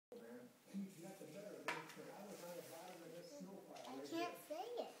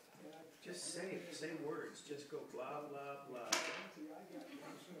say words. Just go blah, blah, blah.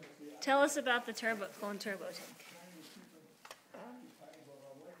 Tell us about the clone turbo tank.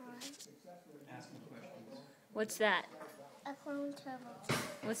 Ask me questions. What's that? A clone turbo tank.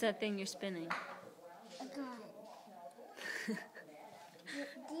 What's that thing you're spinning? A gun.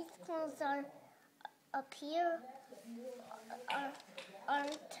 These clones are up here.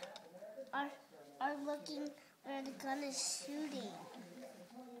 Are looking where the gun is shooting.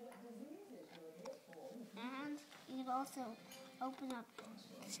 And you can also open up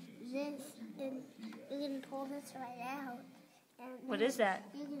this and you can pull this right out. And What is that?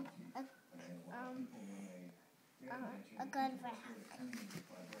 You can a gun rack.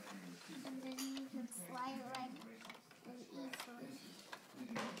 And then you can slide it right in easily.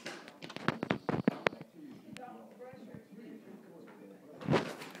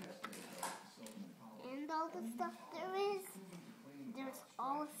 And all the stuff there's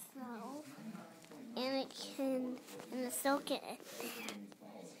also, and the socket there.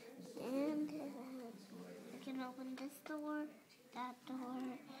 And you can open this door, that door,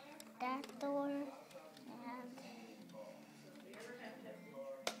 that door, and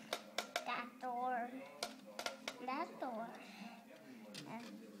that door, that door,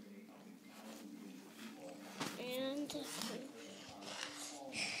 and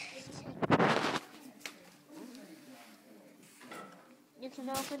you can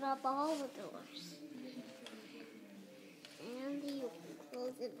open up all the doors. And you can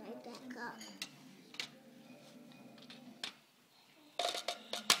close it right back up.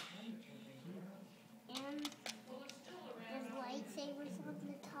 And there's lightsabers on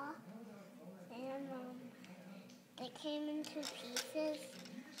the top. And they came in 2 pieces.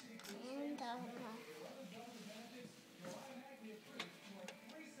 And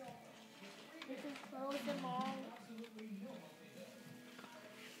you can close them all.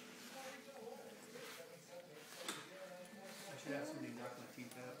 I should have somebody knock my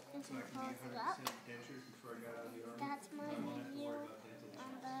teeth out so I can be 100% dentures before I got out of the army. That's my video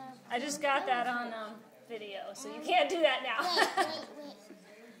on the... I just got that on video, so you can't do that now. Wait.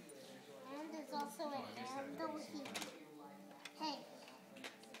 And there's also a handle here. Hey.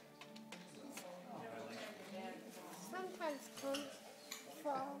 Sometimes clothes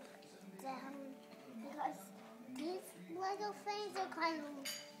fall down because these Lego frames are kind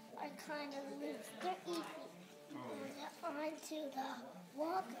of loose. They're easy. Onto the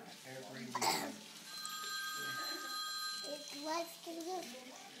walker. Let's do this.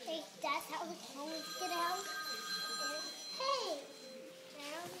 Hey, that's how the clones get out. And hey,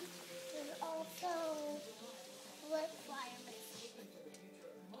 and there's also flip fires.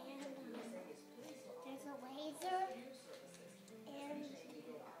 And there's a laser. And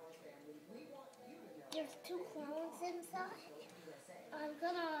there's 2 clones inside. I'm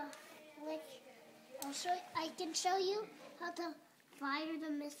gonna I can show you how to fire the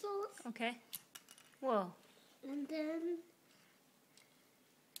missiles. Okay. Whoa. And then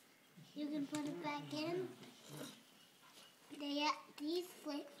you can put it back in. These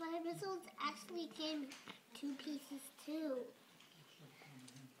flake fire missiles actually came in 2 pieces too.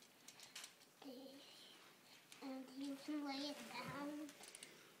 And you can lay it down.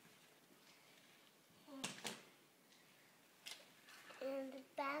 And the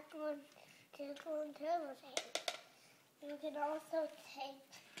back one to the clone turbo tank. You can also take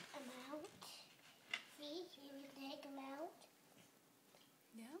them out. See, you can take them out.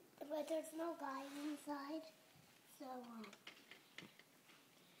 Yeah. But there's no guy inside, so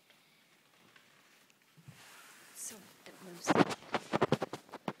So it moves.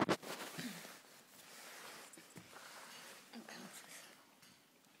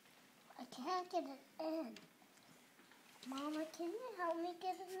 I can't get it in. Mama, can you help me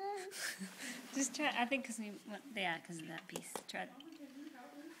get it in? Just try. I think because of that piece. Try.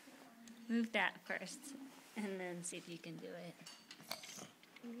 Move that first, and then see if you can do it.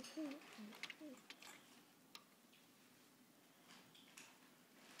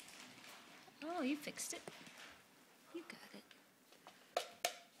 Oh, you fixed it. You got it.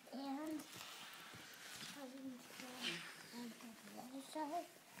 And the other side.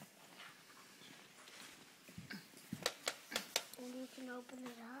 And you can open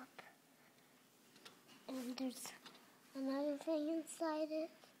it up. And there's another thing inside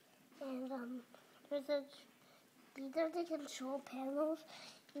it. And these are the control panels.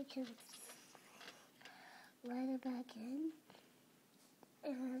 You can let it back in.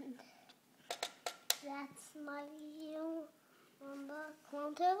 And that's my view on the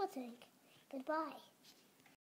clone turbo tank. Goodbye.